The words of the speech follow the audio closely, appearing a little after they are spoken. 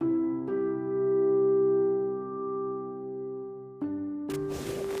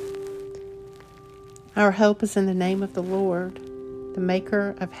Our hope is in the name of the Lord, the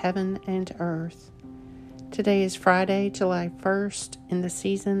maker of heaven and earth. Today is Friday, July 1st, in the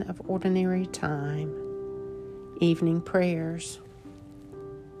season of ordinary time. Evening prayers.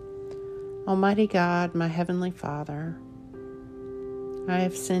 Almighty God, my heavenly Father, I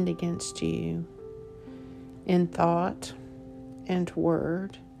have sinned against you in thought and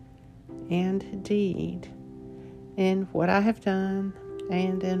word and deed, in what I have done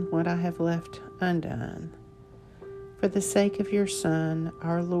and in what I have left undone. For the sake of your Son,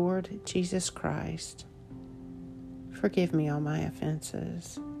 our Lord Jesus Christ, forgive me all my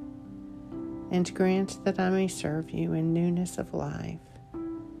offenses, and grant that I may serve you in newness of life,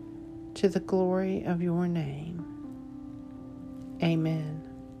 to the glory of your name. Amen.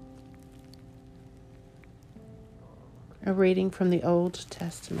 A reading from the Old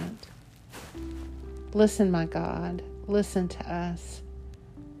Testament. Listen, my God, listen to us,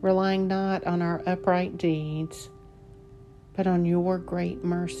 relying not on our upright deeds, but on your great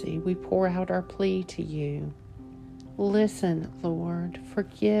mercy. We pour out our plea to you. Listen, Lord,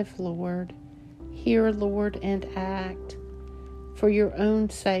 forgive, Lord, hear, Lord, and act. For your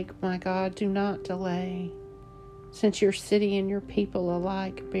own sake, my God, do not delay, since your city and your people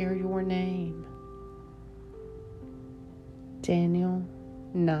alike bear your name. Daniel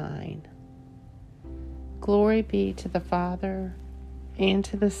 9. Glory be to the Father, and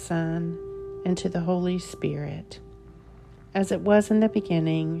to the Son, and to the Holy Spirit, as it was in the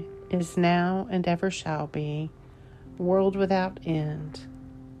beginning, is now, and ever shall be, world without end.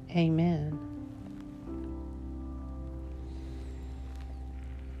 Amen.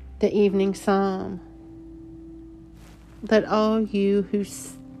 The Evening Psalm. Let all who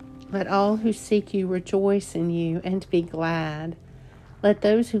seek you rejoice in you and be glad. Let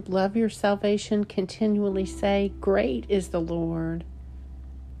those who love your salvation continually say, Great is the Lord.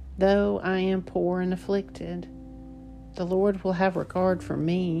 Though I am poor and afflicted, the Lord will have regard for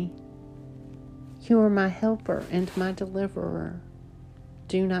me. You are my helper and my deliverer.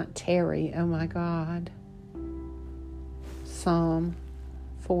 Do not tarry, O my God. Psalm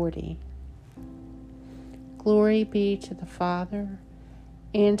 40. Glory be to the Father,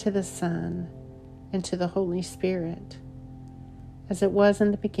 and to the Son, and to the Holy Spirit, as it was in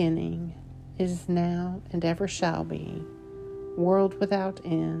the beginning, is now, and ever shall be, world without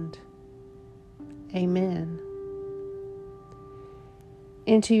end. Amen.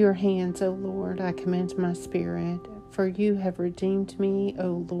 Into your hands, O Lord, I commend my spirit, for you have redeemed me,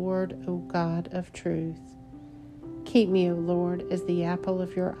 O Lord, O God of truth. Keep me, O Lord, as the apple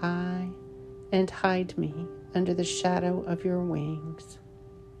of your eye, and hide me under the shadow of your wings.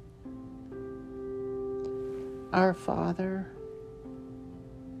 Our Father,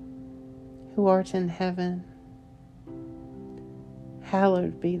 who art in heaven,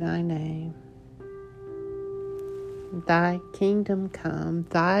 hallowed be thy name. Thy kingdom come,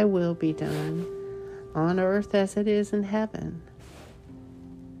 thy will be done, on earth as it is in heaven.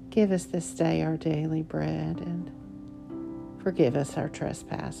 Give us this day our daily bread, and forgive us our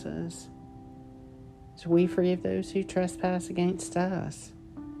trespasses, as we forgive those who trespass against us.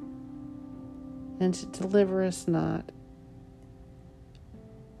 And to deliver us not,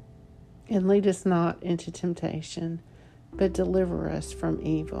 and lead us not into temptation, but deliver us from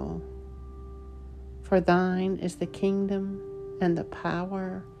evil. For thine is the kingdom, and the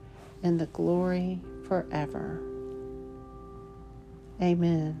power, and the glory forever.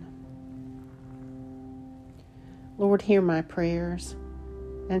 Amen. Lord, hear my prayers,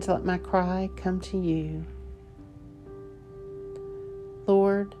 and let my cry come to you.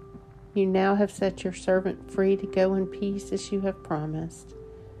 Lord, you now have set your servant free to go in peace as you have promised.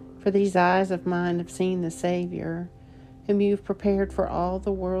 For these eyes of mine have seen the Savior, whom you have prepared for all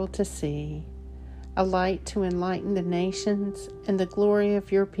the world to see, a light to enlighten the nations and the glory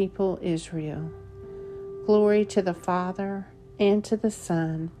of your people Israel. Glory to the Father, and to the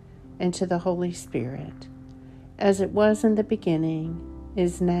Son, and to the Holy Spirit, as it was in the beginning,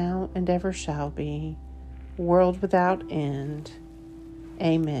 is now, and ever shall be, world without end.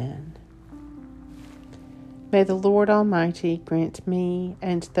 Amen. May the Lord Almighty grant me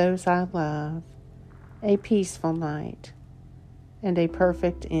and those I love a peaceful night and a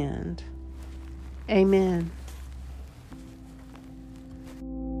perfect end. Amen.